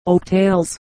Oak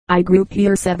tales. I group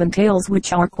here 7 tales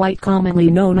which are quite commonly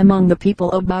known among the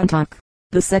people of Bontoc.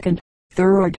 The second,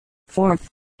 third, fourth,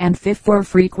 and fifth were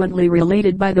frequently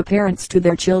related by the parents to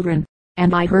their children,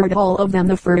 and I heard all of them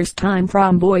the first time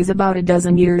from boys about a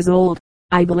dozen years old.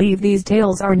 I believe these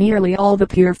tales are nearly all the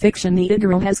pure fiction the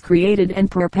Igorot has created and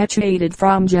perpetuated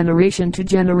from generation to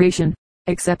generation,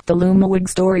 except the Lumawig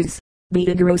stories. The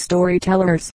Igorot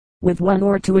storytellers, with 1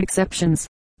 or 2 exceptions,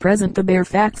 present the bare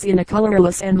facts in a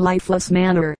colorless and lifeless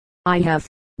manner. I have,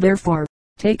 therefore,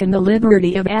 taken the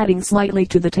liberty of adding slightly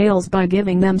to the tales by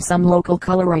giving them some local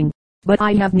coloring, but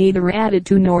I have neither added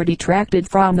to nor detracted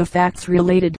from the facts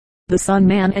related. The Sun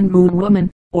Man and Moon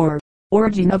Woman, or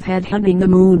origin of head hunting. The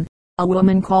moon, a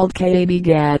woman called Kab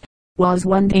was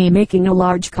one day making a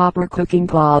large copper cooking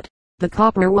pot. The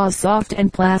copper was soft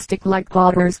and plastic like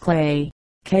potter's clay.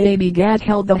 Kab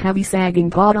held the heavy sagging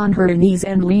pot on her knees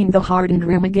and leaned the hardened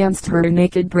rim against her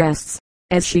naked breasts.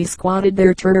 As she squatted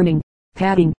there turning,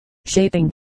 patting, shaping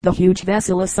the huge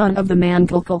vessel, a son of the man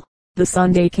Kulkul, the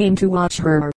Sunday came to watch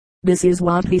her. This is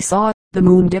what he saw. The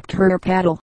moon dipped her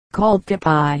paddle, called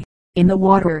Kipai, in the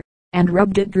water, and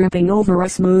rubbed it dripping over a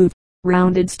smooth,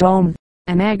 rounded stone,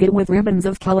 an agate with ribbons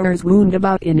of colors wound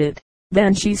about in it.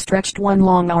 Then she stretched one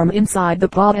long arm inside the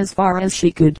pot as far as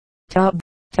she could. Tub,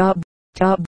 tub,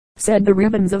 tub, said the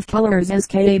ribbons of colors as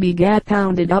Kab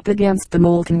pounded up against the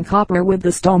molten copper with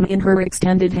the stone in her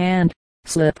extended hand.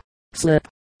 Slip, slip,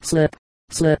 slip,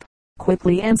 slip,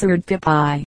 quickly answered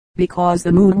Kipai, because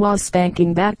the moon was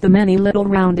spanking back the many little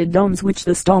rounded domes which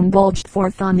the stone bulged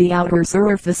forth on the outer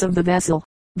surface of the vessel.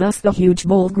 Thus the huge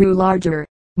bowl grew larger,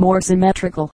 more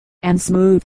symmetrical, and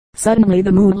smooth. Suddenly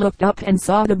the moon looked up and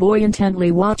saw the boy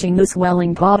intently watching the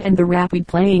swelling pot and the rapid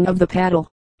playing of the paddle.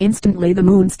 Instantly the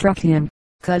moon struck him,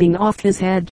 cutting off his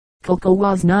head. Kulkul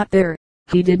was not there.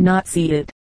 He did not see it,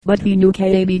 but he knew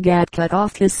Kab cut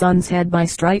off his son's head by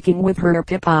striking with her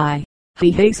Kipai.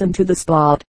 He hastened to the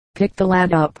spot, picked the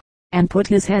lad up, and put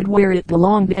his head where it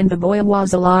belonged, and the boy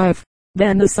was alive.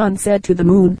 Then the sun said to the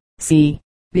moon, "See,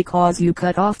 because you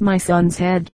cut off my son's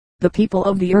head, the people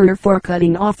of the earth are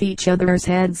cutting off each other's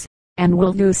heads, and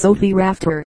will do so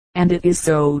hereafter." And it is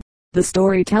so. The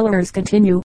storytellers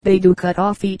continue, they do cut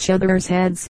off each other's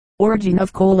heads. Origin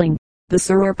of Coaling. The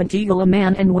Serpent Eagle. A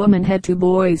man and woman had 2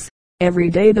 boys. Every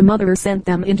day the mother sent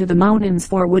them into the mountains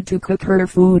for wood to cook her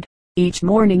food. Each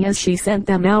morning as she sent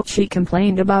them out she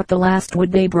complained about the last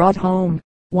wood they brought home.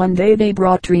 One day they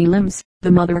brought tree limbs.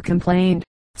 The mother complained,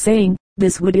 saying,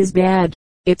 "This wood is bad.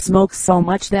 It smokes so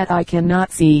much that I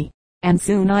cannot see, and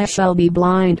soon I shall be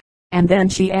blind." And then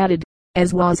she added,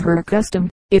 as was her custom,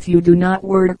 "If you do not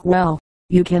work well,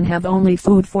 you can have only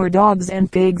food for dogs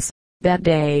and pigs." That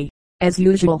day, as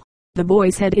usual, the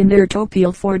boys had in their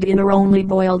topeel for dinner only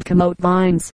boiled camote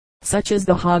vines, such as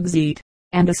the hogs eat,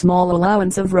 and a small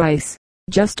allowance of rice,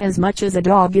 just as much as a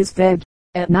dog is fed.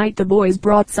 At night the boys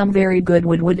brought some very good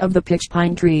wood of the pitch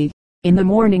pine tree. In the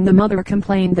morning the mother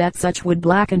complained that such wood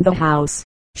blackened the house.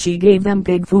 She gave them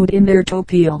pig food in their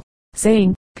topeel,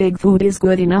 saying, "Pig food is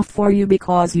good enough for you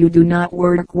because you do not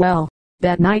work well."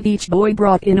 That night each boy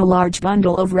brought in a large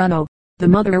bundle of runno. The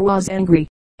mother was angry,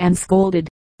 and scolded,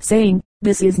 saying,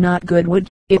 "This is not good wood,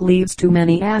 it leaves too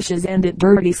many ashes and it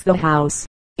dirties the house."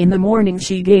 In the morning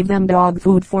she gave them dog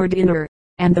food for dinner,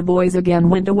 and the boys again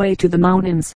went away to the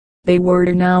mountains. They were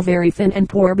now very thin and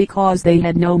poor because they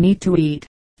had no meat to eat.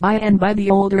 By and by the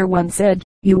older one said,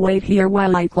 "You wait here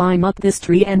while I climb up this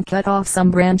tree and cut off some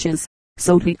branches."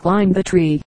 So he climbed the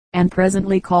tree, and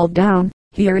presently called down,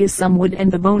 "Here is some wood,"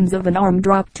 and the bones of an arm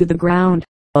dropped to the ground.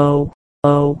 "Oh,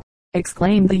 oh!"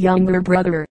 exclaimed the younger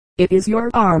brother, "it is your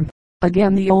arm."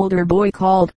 Again the older boy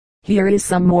called, "Here is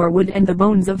some more wood," and the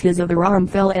bones of his other arm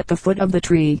fell at the foot of the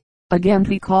tree. Again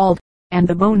he called, and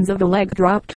the bones of the leg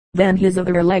dropped, then his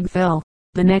other leg fell.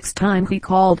 The next time he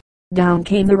called, down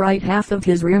came the right half of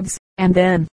his ribs, and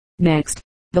then, next,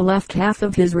 the left half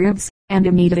of his ribs, and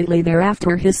immediately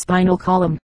thereafter his spinal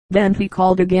column. Then he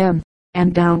called again,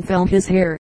 and down fell his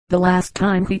hair. The last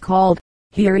time he called,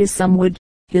 "Here is some wood,"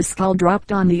 his skull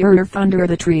dropped on the earth under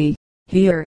the tree.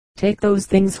 "Here, take those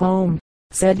things home,"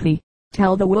 said he.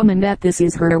 "Tell the woman that this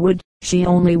is her wood. She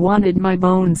only wanted my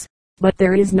bones, but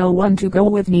there is no one to go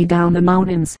with me down the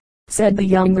mountains," said the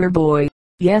younger boy.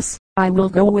 "Yes, I will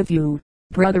go with you,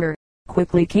 brother,"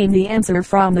 quickly came the answer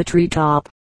from the treetop.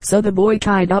 So the boy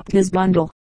tied up his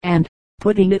bundle, and,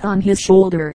 putting it on his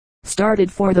shoulder, started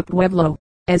for the pueblo.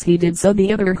 As he did so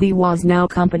the other he was now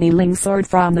accompanying soared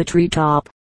from the treetop.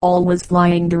 All was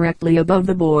flying directly above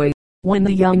the boy. When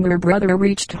the younger brother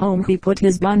reached home he put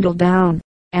his bundle down,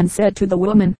 and said to the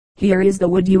woman, "Here is the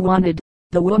wood you wanted."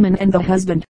 The woman and the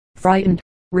husband, frightened,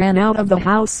 ran out of the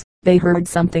house. They heard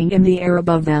something in the air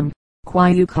above them.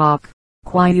 Quack,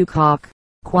 quack,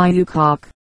 quack,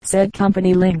 said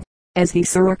Company Ling, as he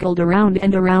circled around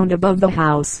and around above the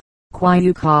house.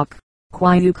 Quack,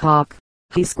 quack,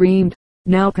 he screamed.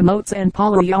 Now Comotes and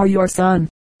Polly are your son.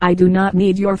 I do not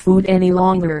need your food any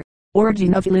longer.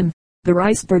 Origin of Lin. The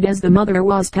rice bird. As the mother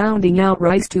was pounding out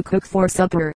rice to cook for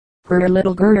supper, her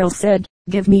little girl said,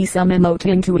 "Give me some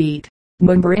emoting to eat."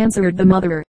 Mumber, answered the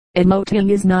mother. "Emoting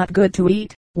is not good to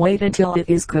eat. Wait until it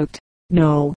is cooked."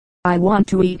 "No, I want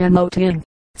to eat emoting,"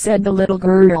 said the little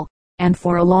girl. And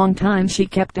for a long time she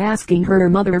kept asking her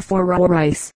mother for raw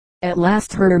rice. At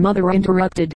last her mother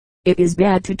interrupted. "It is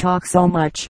bad to talk so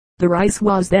much." The rice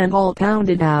was then all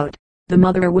pounded out. The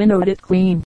mother winnowed it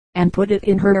clean, and put it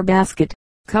in her basket,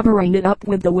 covering it up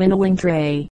with the winnowing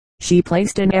tray. She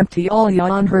placed an empty olla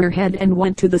on her head and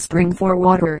went to the spring for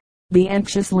water. The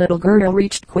anxious little girl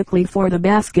reached quickly for the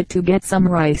basket to get some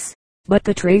rice, but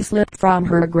the tray slipped from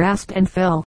her grasp and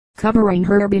fell, covering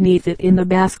her beneath it in the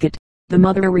basket. The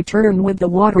mother returned with the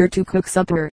water to cook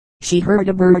supper. She heard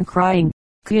a bird crying,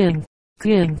 "King,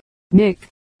 king, nick,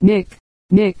 nick,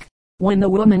 nick." When the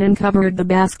woman uncovered the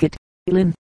basket,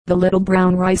 Lin, the little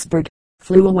brown rice bird,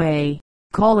 flew away,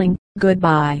 calling,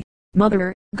 "Goodbye,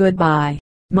 mother, goodbye,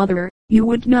 mother, you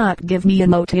would not give me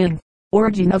emoting."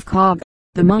 Origin of Cog.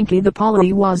 The monkey. The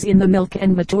Polly was in the milk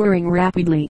and maturing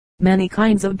rapidly. Many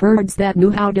kinds of birds that knew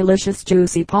how delicious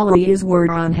juicy polly is were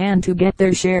on hand to get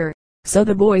their share. So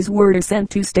the boys were sent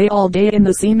to stay all day in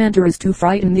the cemeteries to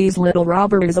frighten these little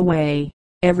robbers away.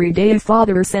 Every day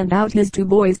father sent out his two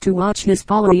boys to watch his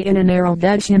polly in a narrow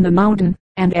ditch in the mountain,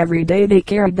 and every day they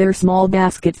carried their small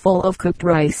basket full of cooked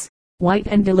rice, white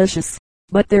and delicious.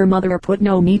 But their mother put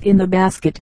no meat in the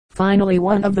basket. Finally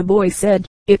one of the boys said,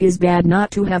 "It is bad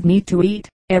not to have meat to eat.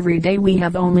 Every day we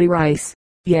have only rice."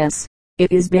 "Yes,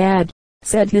 it is bad,"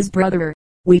 said his brother.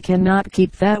 "We cannot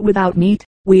keep fat without meat.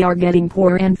 We are getting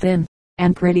poor and thin,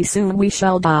 and pretty soon we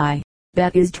shall die."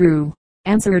 "That is true,"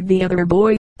 answered the other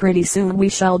boy. "Pretty soon we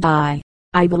shall die.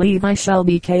 I believe I shall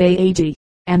be Kag."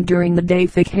 And during the day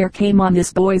thick hair came on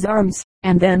this boy's arms,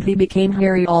 and then he became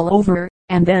hairy all over,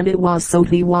 and then it was so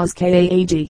he was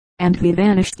Kag, and he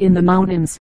vanished in the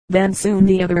mountains. Then soon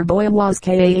the other boy was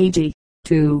Kag,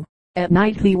 too. At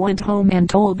night he went home and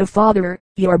told the father,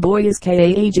 "Your boy is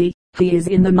Kag, he is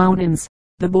in the mountains."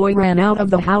 The boy ran out of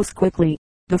the house quickly.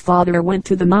 The father went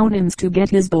to the mountains to get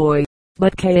his boy,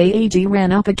 but Kag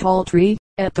ran up a tall tree.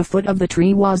 At the foot of the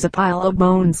tree was a pile of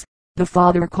bones. The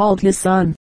father called his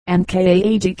son, and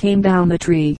Kag came down the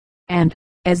tree, and,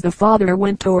 as the father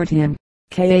went toward him,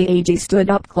 Kag stood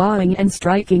up clawing and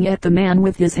striking at the man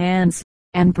with his hands,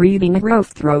 and breathing a rough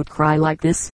throat cry like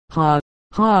this, "Ha,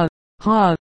 ha,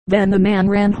 ha." Then the man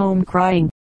ran home crying,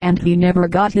 and he never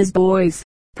got his boys.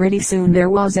 Pretty soon there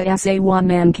was one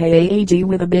man Kag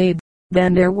with a babe.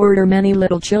 Then there were many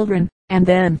little children, and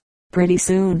then, pretty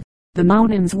soon, the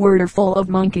mountains were full of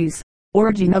monkeys.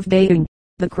 Origin of Baying.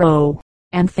 The crow,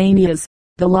 and Phineas,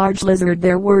 the large lizard.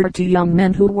 There were two young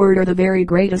men who were the very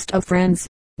greatest of friends.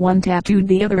 One tattooed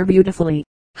the other beautifully.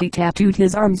 He tattooed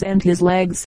his arms and his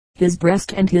legs, his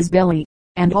breast and his belly,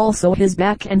 and also his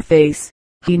back and face.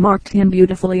 He marked him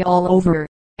beautifully all over,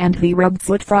 and he rubbed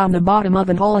foot from the bottom of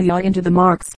an olla into the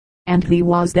marks, and he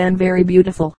was then very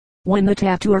beautiful. When the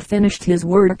tattooer finished his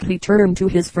work he turned to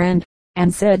his friend,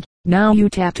 and said, "Now you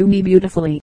tattoo me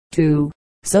beautifully, too."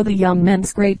 So the young men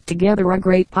scraped together a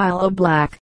great pile of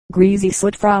black, greasy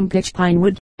soot from pitch pine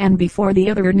wood, and before the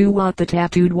other knew what the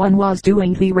tattooed one was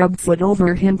doing he rubbed foot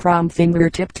over him from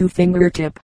fingertip to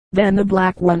fingertip. Then the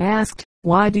black one asked,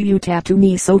 "Why do you tattoo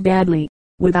me so badly?"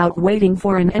 Without waiting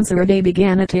for an answer they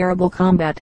began a terrible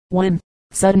combat, when,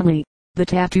 suddenly, the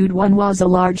tattooed one was a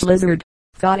large lizard,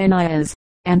 Phineas,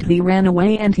 and he ran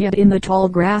away and hid in the tall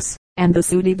grass, and the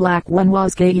sooty black one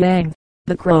was Kayang,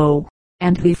 the crow,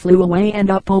 and he flew away and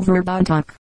up over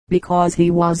Bontoc, because he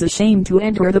was ashamed to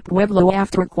enter the pueblo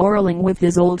after quarreling with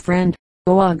his old friend,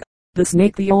 Og, the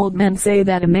snake. The old men say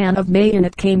that a man of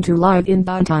Mayonet came to live in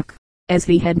Bontoc, as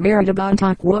he had married a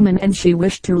Bontoc woman and she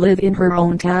wished to live in her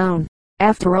own town.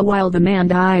 After a while the man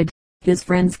died. His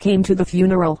friends came to the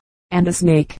funeral, and a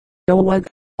snake, Og,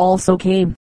 also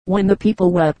came. When the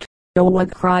people wept,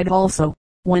 Og cried also.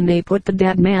 When they put the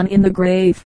dead man in the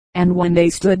grave, and when they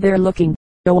stood there looking,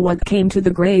 Og came to the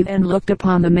grave and looked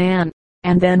upon the man,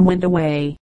 and then went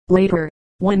away. Later,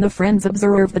 when the friends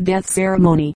observed the death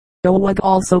ceremony, Og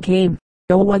also came.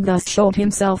 Og thus showed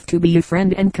himself to be a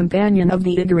friend and companion of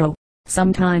the Igorot.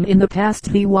 Sometime in the past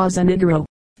he was an Igorot,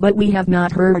 but we have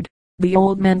not heard. The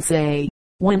old men say,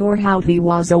 when or how he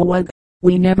was Og.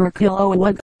 We never kill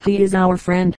Og, he is our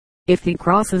friend. If he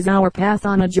crosses our path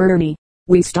on a journey,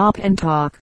 we stop and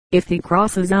talk. If he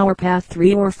crosses our path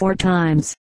 3 or 4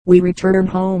 times, we return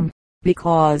home,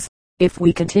 because, if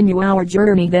we continue our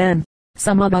journey then,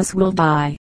 some of us will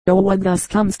die. Noah thus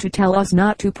comes to tell us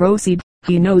not to proceed.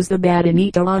 He knows the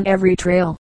Badinito on every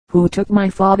trail. Who took my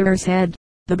father's head?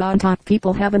 The Bontoc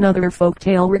people have another folk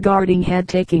tale regarding head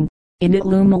taking. In it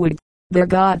Lumawig, their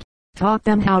god, taught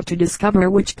them how to discover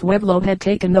which pueblo had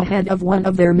taken the head of one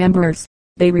of their members.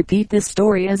 They repeat this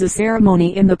story as a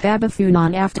ceremony in the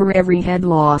Pabafunan after every head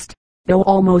lost, though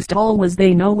almost always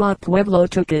they know what pueblo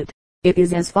took it. It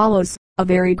is as follows. A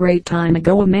very great time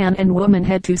ago a man and woman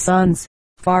had 2 sons.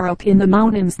 Far up in the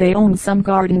mountains they owned some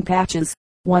garden patches.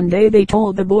 One day they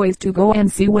told the boys to go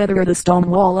and see whether the stone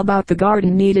wall about the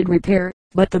garden needed repair,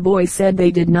 but the boys said they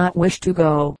did not wish to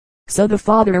go. So the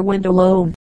father went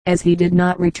alone. As he did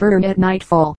not return at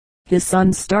nightfall, his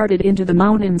sons started into the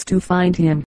mountains to find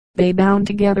him. They bound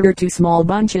together 2 small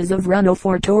bunches of runo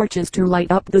for torches to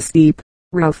light up the steep,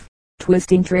 rough,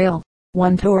 twisting trail.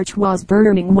 One torch was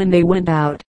burning when they went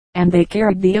out, and they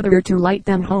carried the other to light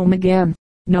them home again.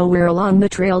 Nowhere along the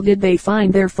trail did they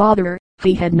find their father.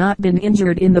 He had not been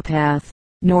injured in the path,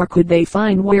 nor could they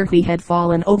find where he had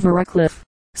fallen over a cliff.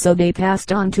 So they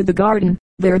passed on to the garden.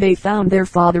 There they found their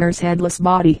father's headless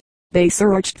body. They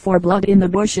searched for blood in the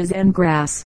bushes and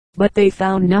grass, but they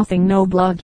found nothing, no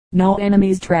blood, no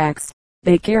enemy's tracks.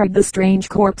 They carried the strange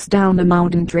corpse down the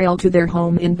mountain trail to their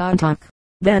home in Bontoc.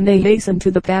 Then they hastened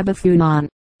to the Pabafunan,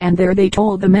 and there they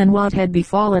told the men what had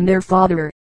befallen their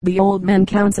father. The old men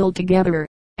counseled together,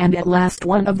 and at last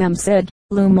one of them said,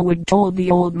 Lumawig told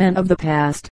the old men of the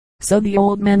past. So the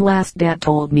old men last dad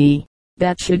told me,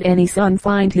 that should any son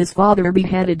find his father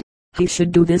beheaded, he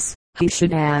should do this. He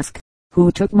should ask,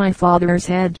 who took my father's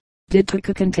head? Did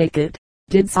Tukukan take it?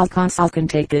 Did Salkan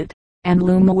take it? And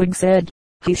Lumawig said,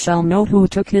 he shall know who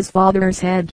took his father's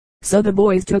head. So the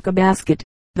boys took a basket,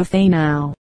 the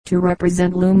Fainau, to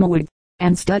represent Lumawig,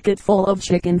 and stuck it full of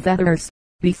chicken feathers.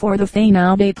 Before the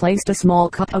Fainau they placed a small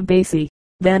cup of basi.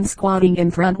 Then squatting in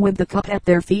front with the cup at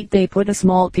their feet they put a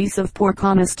small piece of pork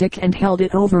on a stick and held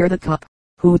it over the cup.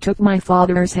 Who took my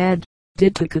father's head?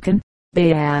 Did Tukukan?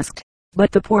 They asked.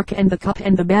 But the pork and the cup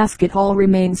and the basket all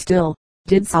remained still.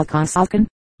 Did Salkan?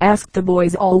 Asked the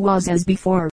boys. All was as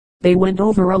before. They went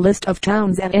over a list of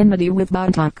towns at enmity with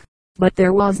Bontoc, but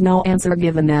there was no answer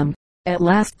given them. At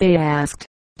last they asked,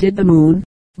 did the moon?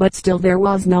 But still there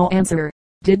was no answer.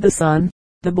 Did the sun?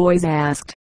 The boys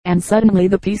asked. And suddenly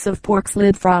the piece of pork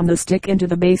slid from the stick into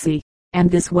the basi. And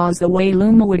this was the way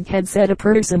Lumawig had said a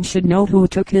person should know who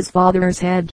took his father's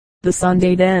head. The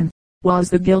Sunday then was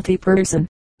the guilty person.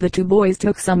 The 2 boys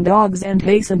took some dogs and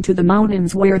hastened to the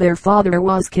mountains where their father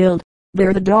was killed.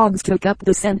 There the dogs took up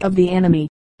the scent of the enemy,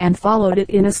 and followed it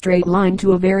in a straight line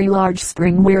to a very large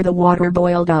spring where the water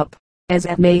boiled up, as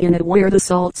it may in it where the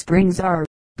salt springs are.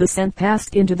 The scent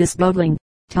passed into this bubbling,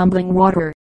 tumbling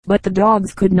water, but the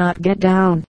dogs could not get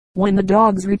down. When the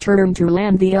dogs returned to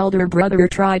land the elder brother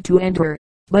tried to enter,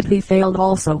 but he failed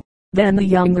also. Then the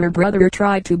younger brother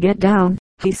tried to get down.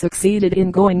 He succeeded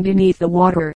in going beneath the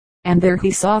water, and there he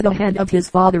saw the head of his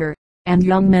father, and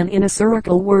young men in a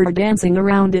circle were dancing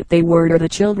around it. They were the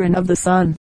children of the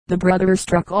sun. The brother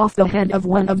struck off the head of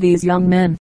one of these young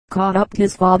men, caught up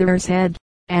his father's head,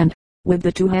 and, with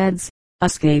the 2 heads,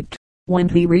 escaped. When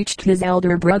he reached his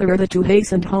elder brother the 2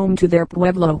 hastened home to their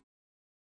pueblo.